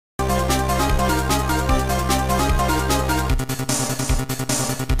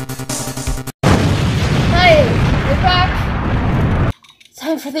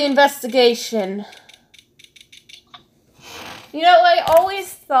time for the investigation. You know, I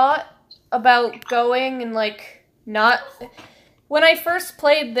always thought about going and, like, not... When I first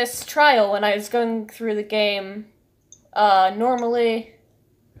played this trial, when I was going through the game, normally...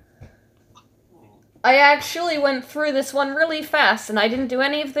 I actually went through this one really fast, and I didn't do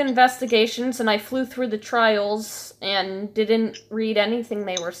any of the investigations, and I flew through the trials, and didn't read anything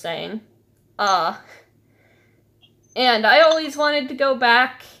they were saying. And I always wanted to go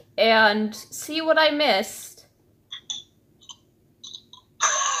back and see what I missed.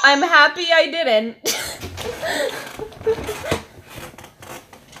 I'm happy I didn't.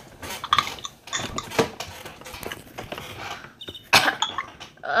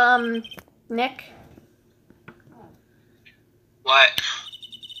 Nick? What?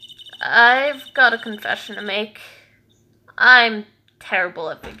 I've got a confession to make. I'm terrible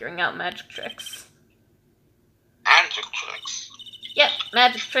at figuring out magic tricks. Magic tricks? Yep,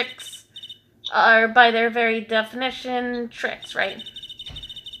 magic tricks are, by their very definition, tricks, right?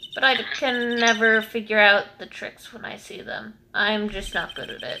 But I can never figure out the tricks when I see them. I'm just not good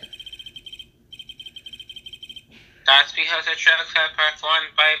at it. That's because the tricks are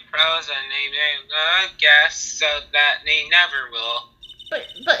performed by pros and they make a guess so that they never will.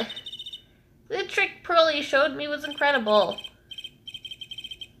 But the trick Pearly showed me was incredible.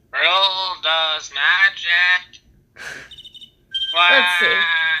 Pearl does magic. What? Let's see.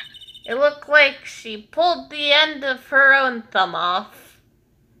 It looked like she pulled the end of her own thumb off.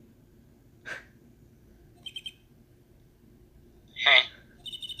 Hey.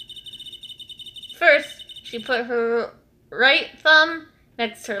 First, she put her right thumb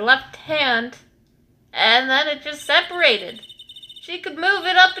next to her left hand, and then it just separated. She could move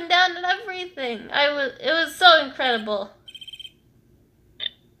it up and down and everything. It was so incredible.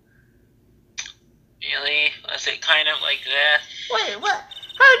 Really? Was it kind of like this? Wait, what?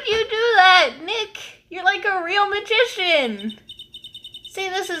 How'd you do that, Nick? You're like a real magician. See,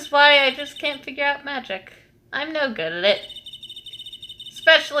 this is why I just can't figure out magic. I'm no good at it.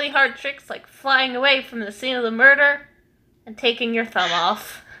 Especially hard tricks like flying away from the scene of the murder and taking your thumb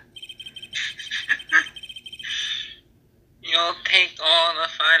off. You'll take all the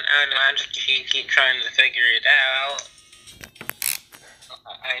fun out of magic if you keep trying to figure it out.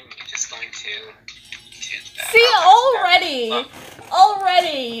 I'm just going to do that. See,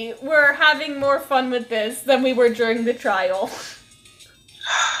 already we're having more fun with this than we were during the trial.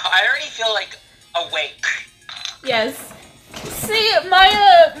 I already feel like awake. Yes. See,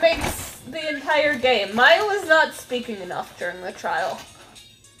 Maya makes the entire game. Maya was not speaking enough during the trial.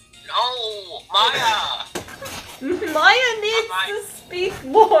 No, Maya! Maya needs to speak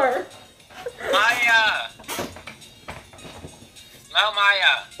more. Maya! No,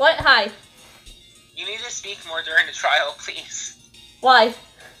 Maya. What? Hi. You need to speak more during the trial, please. Why?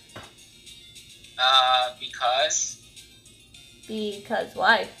 Because? Because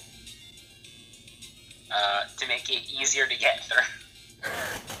why? To make it easier to get through.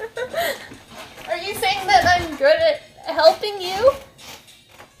 Are you saying that I'm good at helping you?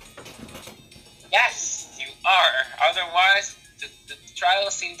 Yes, you are. Otherwise, the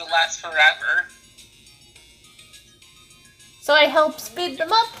trials seem to last forever. So I help speed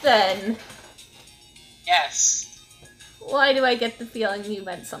them up then? Yes. Why do I get the feeling you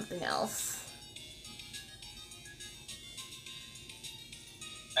meant something else?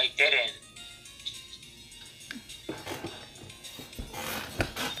 I didn't.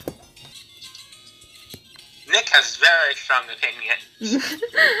 Nick has very strong opinions.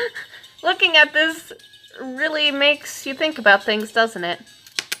 Looking at this really makes you think about things, doesn't it?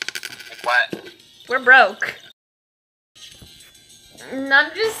 Like what? We're broke. And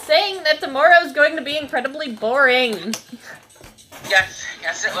I'm just saying that tomorrow's going to be incredibly boring. Yes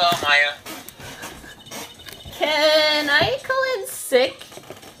it will, Maya. Can I call in sick?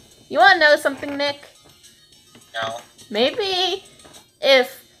 You want to know something, Nick? No. Maybe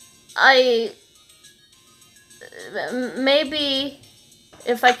if I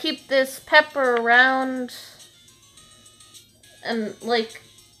keep this pepper around and, like,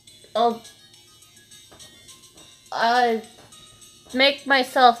 I'll make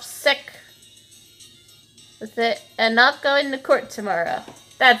myself sick with it and not go into court tomorrow.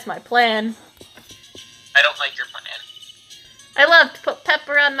 That's my plan. I don't like your plan. I love to put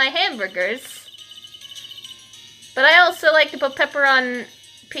pepper on my hamburgers, but I also like to put pepper on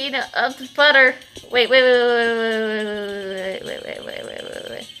peanut butter. Wait.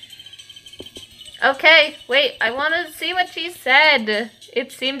 Okay, wait, I want to see what she said.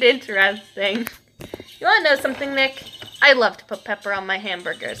 It seemed interesting. You want to know something, Nick? I love to put pepper on my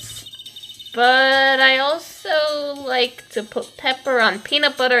hamburgers. But I also like to put pepper on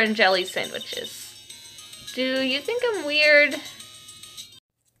peanut butter and jelly sandwiches. Do you think I'm weird?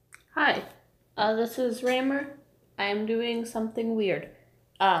 Hi, this is Raymer. I'm doing something weird.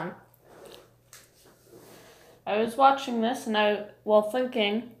 I was watching this and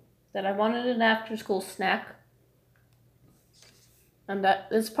thinking that I wanted an after-school snack. And that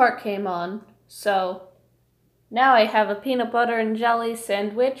this part came on, so now I have a peanut butter and jelly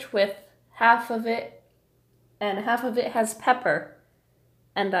sandwich with half of it, and half of it has pepper.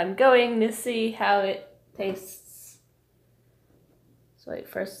 And I'm going to see how it tastes. So wait,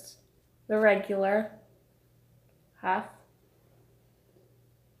 first the regular half.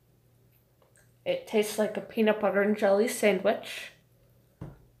 It tastes like a peanut butter and jelly sandwich.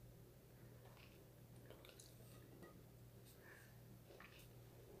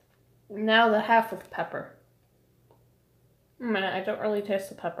 Now the half with pepper. I don't really taste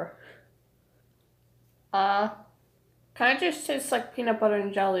the pepper. Kind of just tastes like peanut butter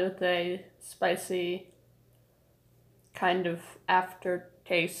and jelly with a spicy kind of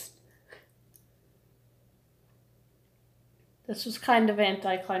aftertaste. This was kind of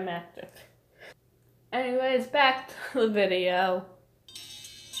anticlimactic. Anyways, back to the video.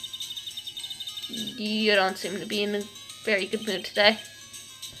 You don't seem to be in a very good mood today.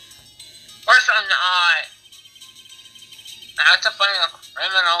 Of course I'm not. I have to find a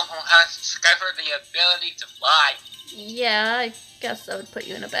criminal who has discovered the ability to fly. Yeah, I guess that would put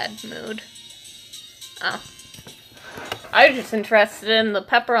you in a bad mood. Oh. I was just interested in the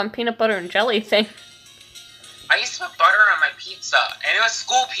pepper on peanut butter and jelly thing. I used to put butter on my pizza, and it was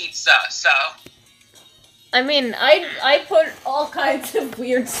school pizza, so... I mean, I put all kinds of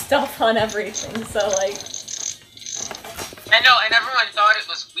weird stuff on everything, so like... I know, and everyone thought it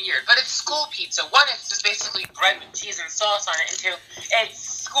was weird, but it's school pizza. One, it's just basically bread with cheese and sauce on it, and two, it's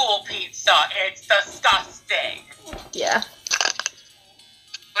school pizza. It's disgusting. Yeah.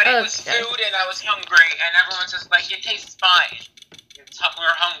 But it was food, and I was hungry, and everyone's just like, it tastes fine.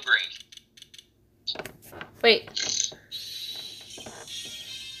 We're hungry. Wait.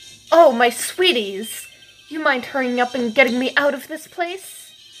 Oh, my sweeties. You mind hurrying up and getting me out of this place?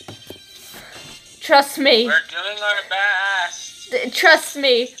 Trust me. We're doing our best. Trust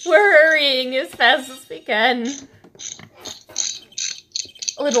me. We're hurrying as fast as we can.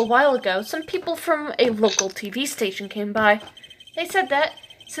 A little while ago, some people from a local TV station came by. They said that,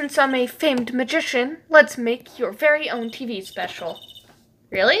 since I'm a famed magician, let's make your very own TV special.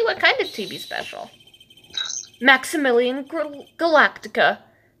 Really? What kind of TV special? Maximilian Galactica,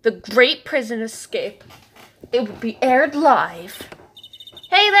 The Great Prison Escape. It would be aired live.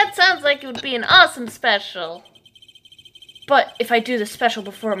 Hey, that sounds like it would be an awesome special. But if I do the special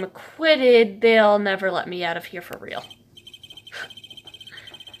before I'm acquitted, they'll never let me out of here for real.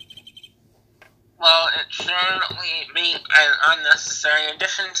 Well, it shouldn't be an unnecessary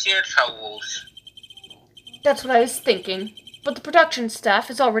addition to your troubles. That's what I was thinking. But the production staff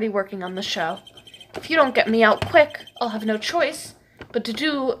is already working on the show. If you don't get me out quick, I'll have no choice but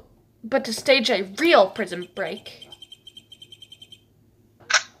to stage a real prison break.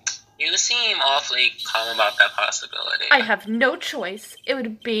 You seem awfully calm about that possibility. I have no choice. It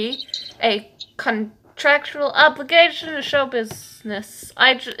would be a contractual obligation to show business.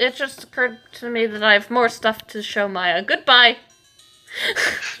 It just occurred to me that I have more stuff to show Maya. Goodbye.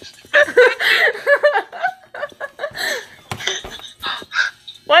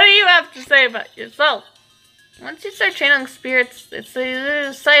 What do you have to say about yourself? Once you start channeling spirits, it's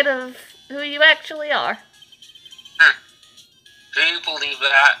a sight of who you actually are. Do you believe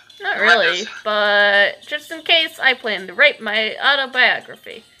that? Not really, but just in case, I plan to write my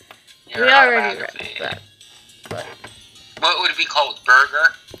autobiography. Your we already autobiography. read that. But what would it be called?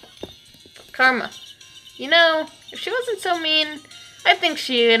 Burger? Karma. You know, if she wasn't so mean, I think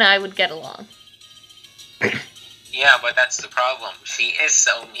she and I would get along. Yeah, but that's the problem. She is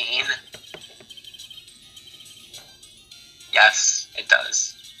so mean. Yes, it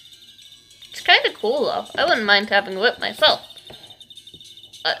does. It's kind of cool, though. I wouldn't mind having a whip myself.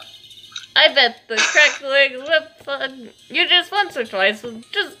 I bet the crackling whip you just once or twice would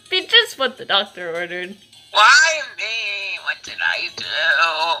just be just what the doctor ordered. Why me? What did I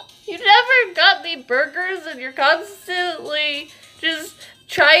do? You never got me burgers and you're constantly just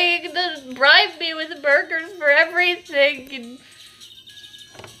trying to bribe me with burgers for everything. And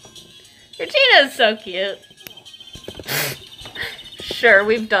Regina's so cute. Sure,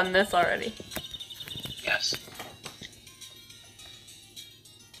 we've done this already. Yes.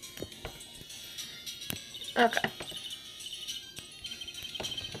 Okay.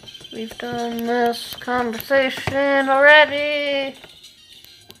 We've done this conversation already.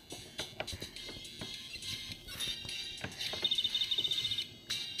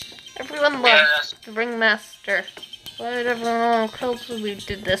 everyone loves the ringmaster. But everyone else, we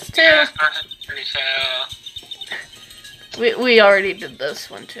did this too. Yeah, We already did this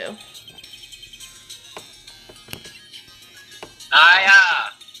one too.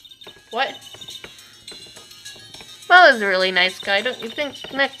 What? Well, he's a really nice guy, don't you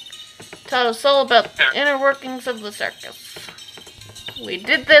think, Nick? Taught us all about the inner workings of the circus. We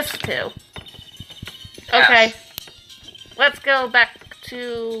did this too. Okay. Let's go back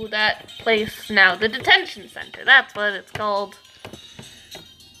to that place now. The detention center. That's what it's called.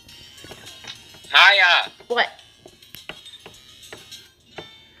 Maya! What?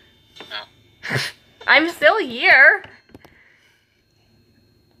 No. I'm still here.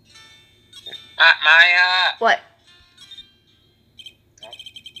 Maya! What?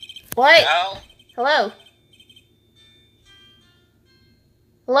 What? Hello? Hello?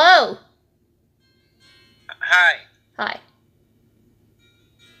 Hello? Hi. Hi.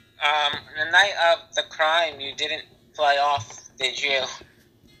 The night of the crime, you didn't fly off, did you?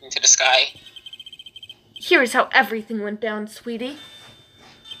 Into the sky? Here's how everything went down, sweetie.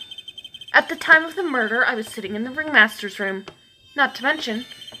 At the time of the murder, I was sitting in the ringmaster's room. Not to mention,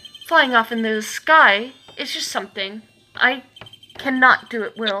 flying off into the sky is just something I cannot do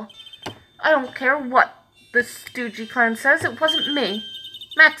at will. I don't care what the Stoogie clan says, it wasn't me.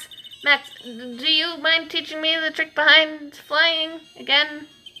 Max, do you mind teaching me the trick behind flying again?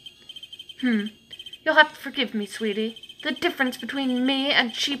 You'll have to forgive me, sweetie. The difference between me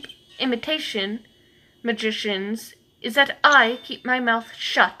and cheap imitation magicians is that I keep my mouth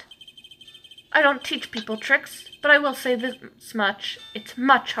shut. I don't teach people tricks, but I will say this much. It's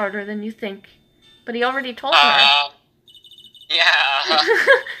much harder than you think. But he already told her. Yeah.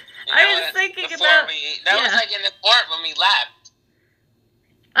 I was thinking about... That was like in the court when we left.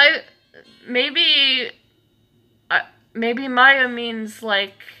 Maybe Maya means,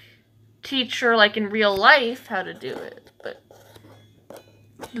 like, teach her, like, in real life how to do it. But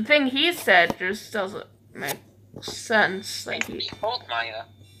the thing he said just doesn't make sense. Like, he told Maya.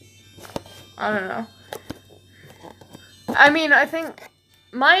 I don't know. I mean, I think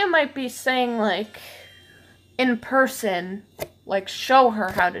Maya might be saying, like, in person, like, show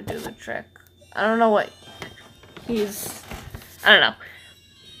her how to do the trick. I don't know what I don't know.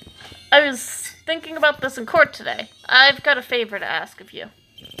 I was thinking about this in court today. I've got a favor to ask of you.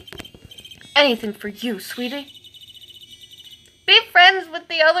 Anything for you, sweetie. Be friends with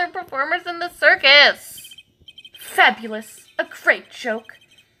the other performers in the circus. Fabulous. A great joke.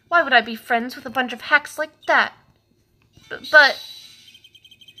 Why would I be friends with a bunch of hacks like that? But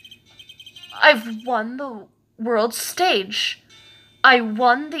I've won the world stage. I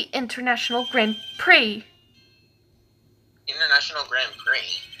won the International Grand Prix. International Grand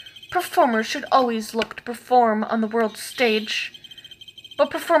Prix? Performers should always look to perform on the world stage. But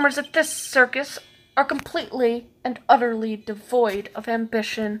performers at this circus are completely and utterly devoid of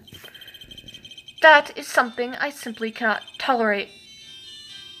ambition. That is something I simply cannot tolerate.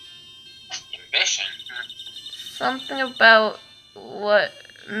 Ambition? Something about what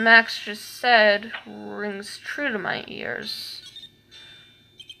Max just said rings true to my ears.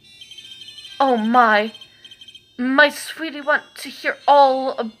 Oh my sweeties want to hear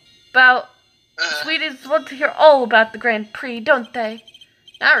all about the Grand Prix, don't they?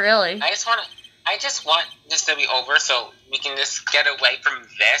 Not really. I just want this to be over so we can just get away from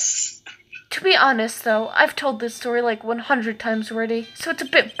this. To be honest, though, I've told this story like 100 times already, so it's a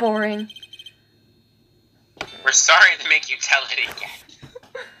bit boring. We're sorry to make you tell it again.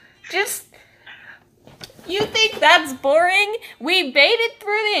 You think that's boring? We made it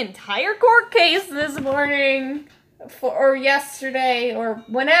through the entire court case this morning, or yesterday, or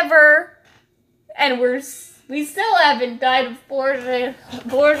whenever, and we still haven't died of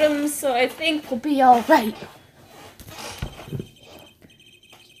boredom, so I think we'll be alright.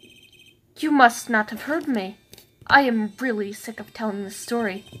 You must not have heard me. I am really sick of telling this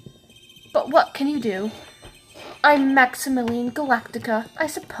story. But what can you do? I'm Maximilian Galactica. I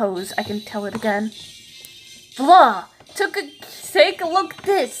suppose I can tell it again. Blah! Take a look at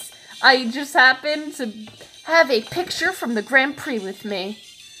this. I just happened to have a picture from the Grand Prix with me.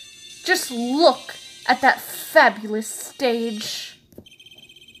 Just look at that fabulous stage.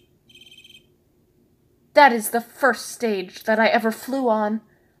 That is the first stage that I ever flew on.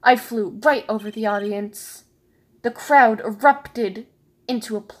 I flew right over the audience. The crowd erupted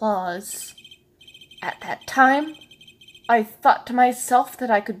into applause. At that time, I thought to myself that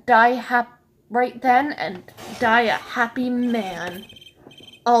I could die right then and die a happy man.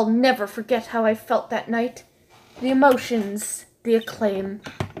 I'll never forget how I felt that night. The emotions, the acclaim.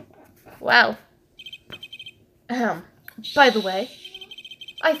 Wow. By the way,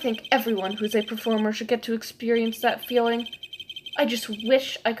 I think everyone who's a performer should get to experience that feeling. I just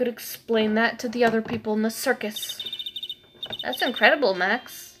wish I could explain that to the other people in the circus. That's incredible,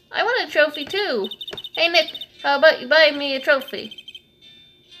 Max. I want a trophy too. Hey, Nick, how about you buy me a trophy?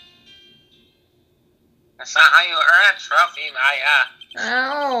 That's not how you earn a trophy, Maya.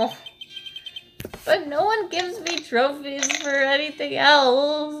 Oh. But no one gives me trophies for anything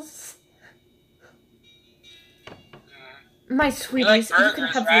else. My sweeties, like burgers, you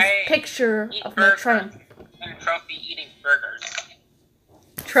can have right? this picture Eat of my triumph. And trophy eating burgers.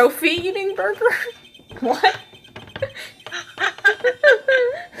 Trophy eating burger? What?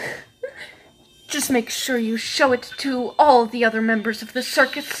 Just make sure you show it to all the other members of the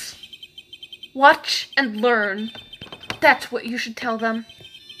circus. Watch and learn. That's what you should tell them.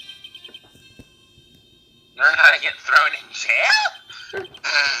 Learn how to get thrown in jail?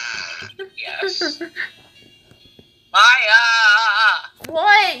 Yes. Maya!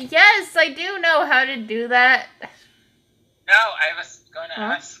 What? Yes, I do know how to do that. No, I was going to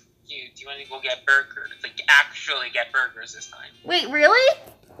ask you, do you want to go get burgers? Like, actually get burgers this time. Wait, really?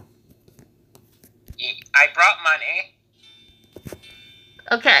 I brought money.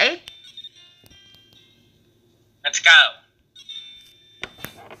 Okay. Let's go.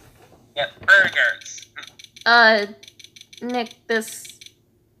 Get burgers. Nick, this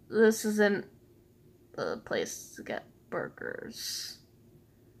isn't the place to get burgers.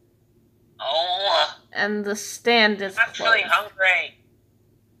 Oh. And the stand is I'm actually closed. hungry.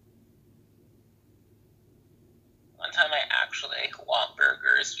 One time I actually want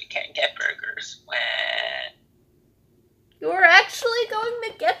burgers. We can't get burgers. Wah. You're actually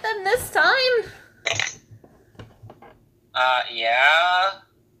going to get them this time? Yeah.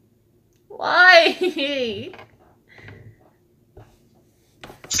 Why?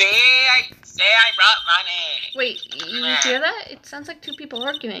 See, I brought money. Wait, you hear that? It sounds like two people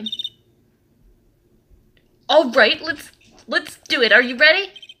arguing. All right, let's do it. Are you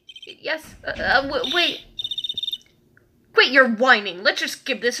ready? Yes. Wait. Quit your whining. Let's just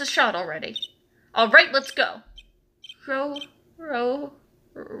give this a shot already. All right, let's go. Row your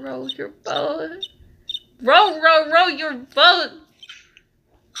boat. Row your boat.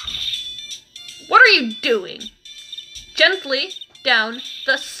 What are you doing? Gently down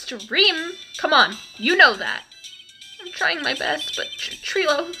the stream. Come on, you know that. I'm trying my best, but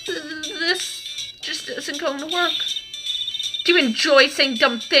Trilo, this just isn't going to work. Do you enjoy saying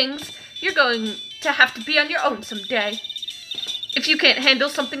dumb things? You're going to have to be on your own someday. If you can't handle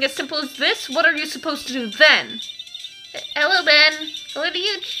something as simple as this, what are you supposed to do then? Hello, Ben. Hello to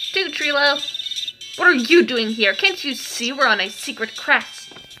you too, Trilo. What are you doing here? Can't you see we're on a secret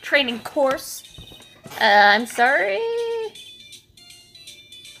crash training course? I'm sorry?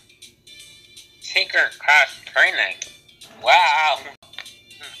 Secret crash training. Wow.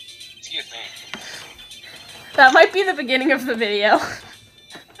 Excuse me. That might be the beginning of the video.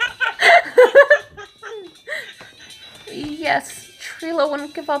 Yes, Trilo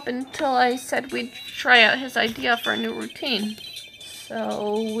wouldn't give up until I said we'd try out his idea for a new routine.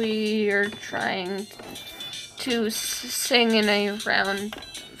 So we're trying to sing in a round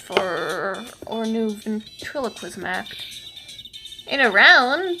for our new ventriloquism act. In a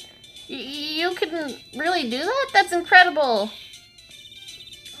round? You can really do that? That's incredible.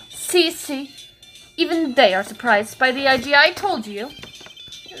 See, even they are surprised by the idea. I told you.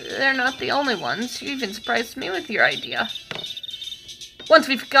 They're not the only ones. You even surprised me with your idea. Once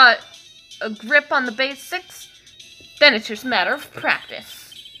we've got a grip on the basics, then it's just a matter of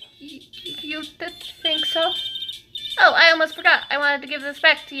practice. You think so? Oh, I almost forgot. I wanted to give this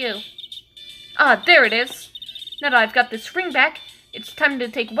back to you. Ah, there it is. Now that I've got this ring back, it's time to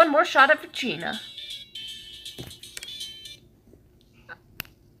take one more shot at Regina.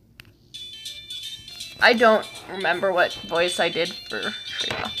 I don't remember what voice I did for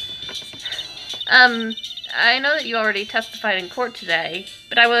Trilo. I know that you already testified in court today,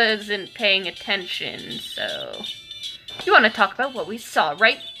 but I wasn't paying attention, so... You want to talk about what we saw,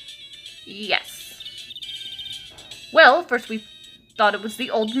 right? Yes. Well, first we thought it was the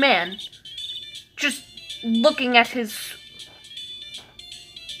old man. Just looking at his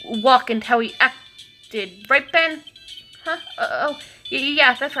walk and how he acted. Right, Ben? Huh?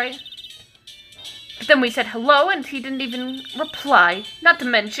 Yeah, that's right. But then we said hello, and he didn't even reply. Not to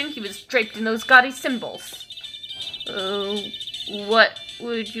mention, he was draped in those gaudy symbols. What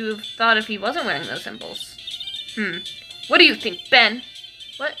would you have thought if he wasn't wearing those symbols? What do you think, Ben?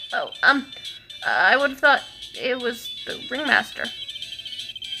 What? I would have thought it was the ringmaster.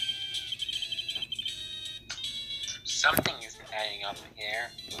 Something isn't adding up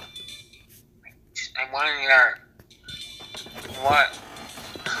here. I wonder what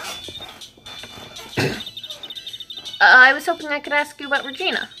I was hoping I could ask you about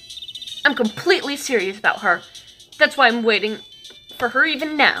Regina. I'm completely serious about her. That's why I'm waiting for her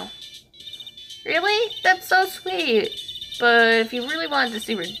even now. Really? That's so sweet. But if you really wanted to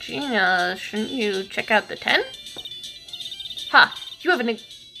see Regina, shouldn't you check out the 10? Ha! You haven't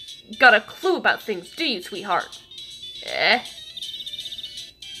got a clue about things, do you, sweetheart?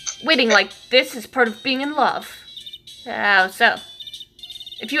 Waiting like this is part of being in love. How so?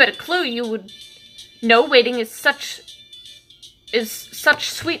 If you had a clue, you would know waiting is such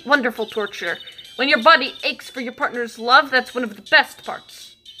sweet, wonderful torture. When your body aches for your partner's love, that's one of the best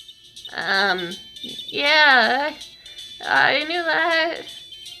parts. Yeah, I knew that.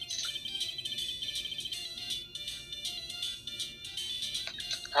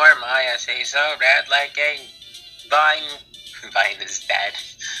 Or Maya say so, Dad, like a Vine is dead.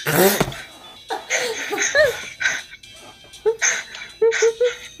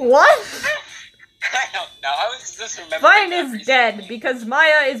 What? I don't know, I was just remembering. Vine is dead because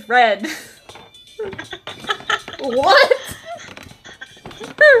Maya is red. What?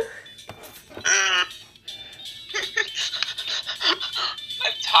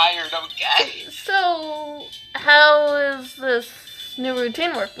 I'm tired, okay? So, how is this new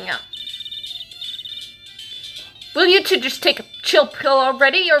routine working out? Will you two just take a chill pill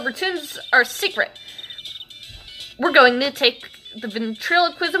already? Your routines are secret. We're going to take the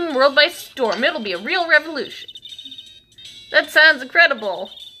ventriloquism world by storm. It'll be a real revolution. That sounds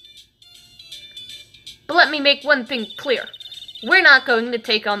incredible. But let me make one thing clear. We're not going to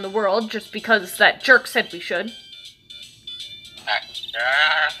take on the world just because that jerk said we should.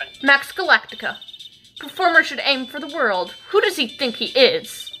 Max Galactica. Performer should aim for the world. Who does he think he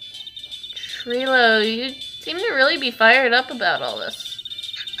is? Trilo, you seem to really be fired up about all this.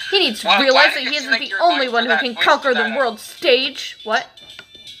 He needs to realize that he isn't the only one who can conquer the world stage. What?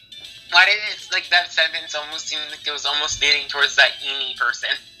 Why did it, like, that sentence almost seem like it was almost leading towards that Amy person?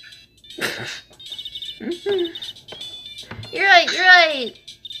 You're right.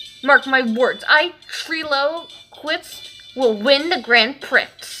 Mark my words. Trilo Quits will win the Grand Prix.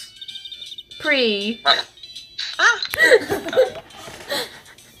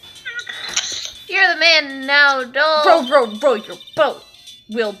 You're the man now, doll. Row your boat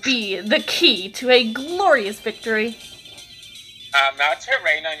will be the key to a glorious victory. Not to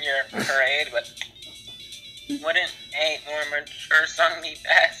rain on your parade, but wouldn't a more mature song be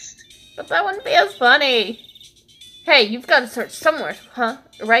best? But that wouldn't be as funny. Hey, you've got to start somewhere, huh?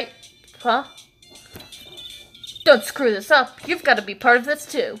 Right? Huh? Don't screw this up. You've got to be part of this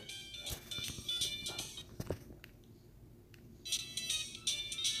too.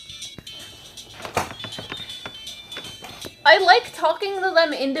 I like talking to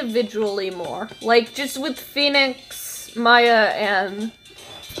them individually more. Like, just with Phoenix, Maya, and,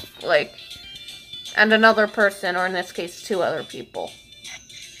 and another person, or in this case, 2 other people.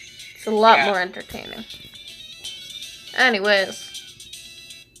 It's a lot more entertaining. Anyways.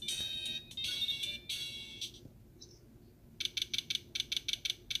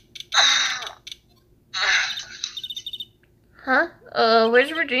 Huh?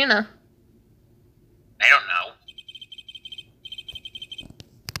 Where's Regina? I don't know.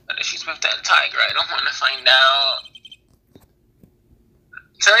 But if she's with that tiger, I don't want to find out.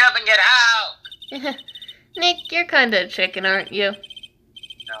 So hurry up and get out! Nick, you're kinda a chicken, aren't you?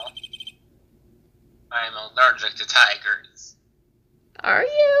 No. I'm allergic to tigers. Are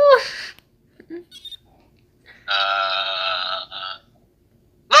you?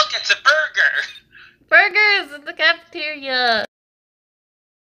 Look, it's a burger! Burgers in the cafeteria!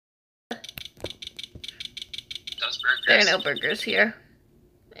 Those burgers. There are no burgers here.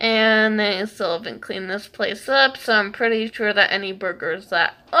 And they still haven't cleaned this place up, so I'm pretty sure that any burgers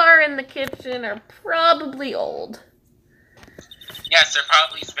that are in the kitchen are probably old. Yes, they're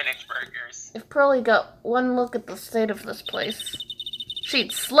probably spinach burgers. If Pearlie got one look at the state of this place,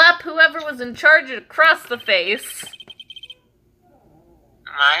 she'd slap whoever was in charge across the face.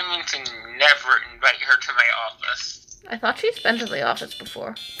 I mean to never invite her to my office. I thought she's been to the office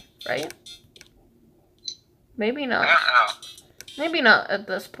before, right? Maybe not. I don't know. Maybe not at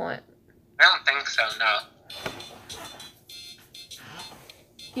this point. I don't think so, no.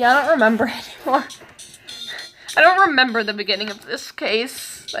 Yeah, I don't remember anymore. I don't remember the beginning of this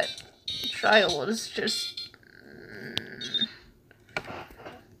case. That trial was just...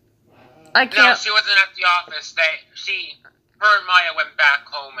 I can't... No, she wasn't at the office. Her and Maya went back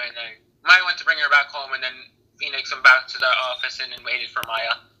home, and then Maya went to bring her back home, and then Phoenix went back to the office and then waited for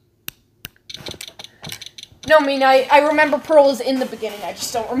Maya. No, I remember Pearl was in the beginning. I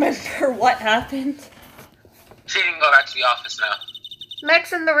just don't remember what happened. She didn't go back to the office now.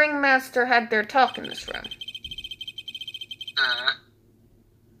 Max and the Ringmaster had their talk in this room.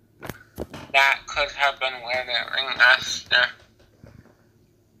 that could have been where the ringmaster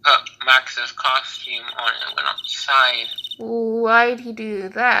put Max's costume on and went outside. Why'd he do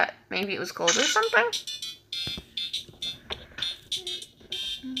that? Maybe it was cold or something?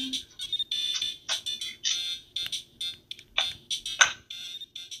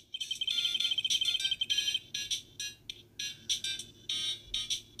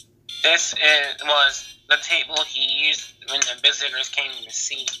 This was the table he used when the visitors came to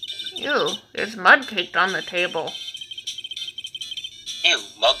see him. Ew, there's mud caked on the table. Ew,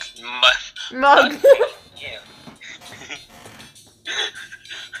 mud. Mug! Ew.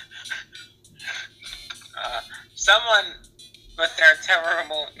 Someone with their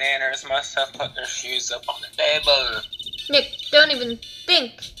terrible manners must have put their shoes up on the table. Nick, don't even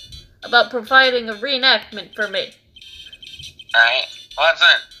think about providing a reenactment for me. Alright,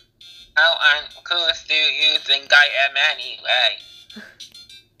 listen. How uncouth do you think I am anyway?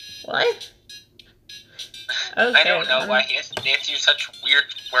 What? Okay, I don't know why he has to use such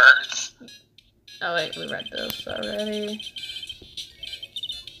weird words. Oh wait, we read this already.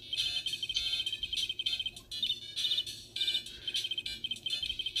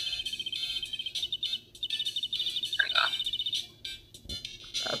 There you go.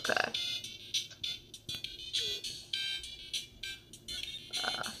 Okay.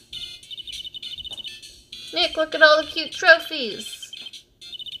 Nick, look at all the cute trophies.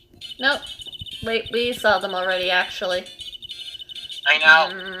 Nope. Wait, we saw them already, actually. I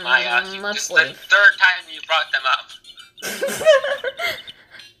know. My gosh, let's this is the third time you brought them up.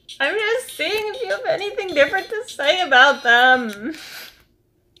 I'm just seeing if you have anything different to say about them.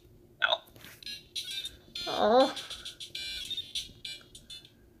 No. Oh.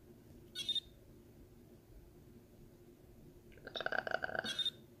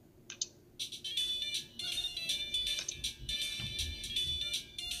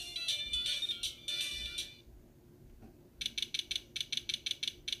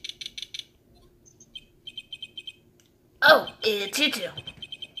 Oh, it's you two.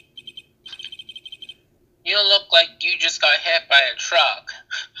 You look like you just got hit by a truck.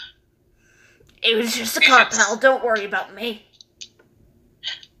 It was just a car, pal. Don't worry about me.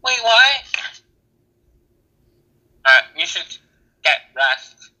 Wait, what? You should get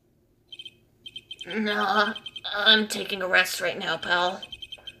rest. Nah, I'm taking a rest right now, pal.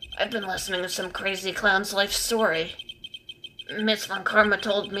 I've been listening to some crazy clown's life story. Miss Von Karma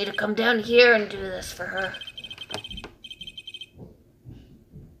told me to come down here and do this for her.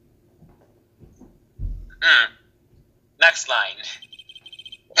 Next line.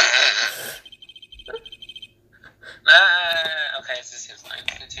 Okay, this is his line.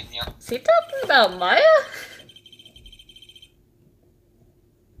 Continue. Is he talking about Maya?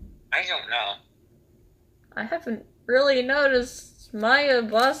 I don't know. I haven't really noticed Maya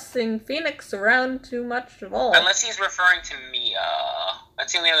bossing Phoenix around too much at all. Unless he's referring to Mia.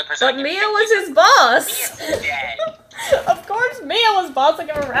 That's the only other person. But Mia was his boss! Mia's dead. Of course Mia was bossing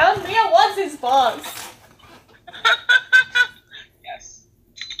him around. Mia was his boss. Yes.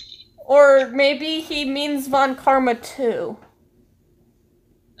 Or maybe he means Von Karma too.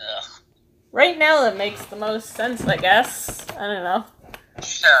 Ugh. Right now that makes the most sense, I guess. I don't know.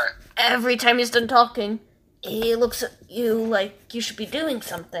 Sure. Every time he's done talking, he looks at you like you should be doing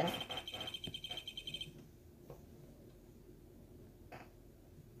something.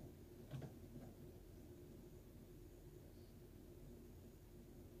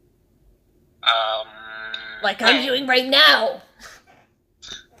 Like I'm doing right now.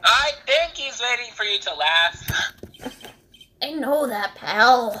 I think he's waiting for you to laugh. I know that,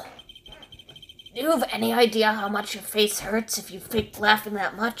 pal. Do you have any idea how much your face hurts if you fake laughing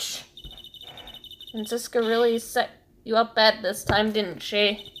that much? Francisca really set you up bad this time, didn't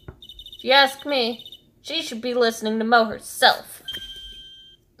she? If you ask me, she should be listening to Mo herself.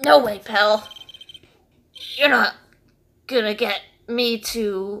 No way, pal. You're not gonna get me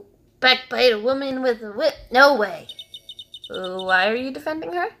to backbite a woman with a whip. No way. Why are you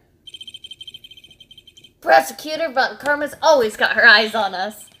defending her? Prosecutor Von Karma's always got her eyes on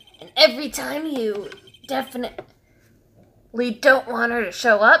us. And every time you definitely don't want her to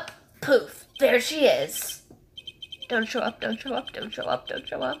show up, poof, there she is. Don't show up, don't show up, don't show up, don't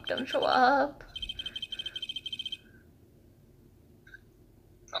show up, don't show up.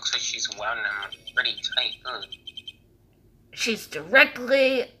 Looks like she's wound him pretty tight, huh? She's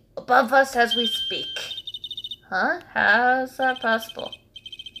directly above us as we speak. Huh? How's that possible?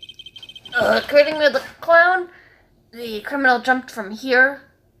 According to the clown, the criminal jumped from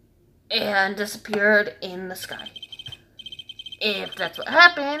here and disappeared in the sky. If that's what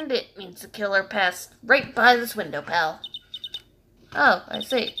happened, it means the killer passed right by this window, pal. Oh, I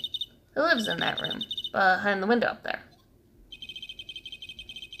see. Who lives in that room? Behind the window up there.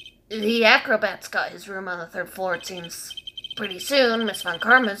 The acrobat's got his room on the 3rd floor, it seems. Pretty soon, Miss Von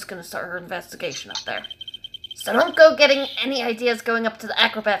Karma's gonna start her investigation up there. So don't go getting any ideas going up to the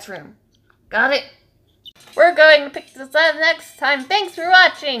acrobat's room. Got it? We're going to pick this up next time. Thanks for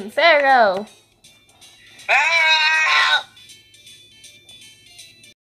watching, Pharaoh! Ah!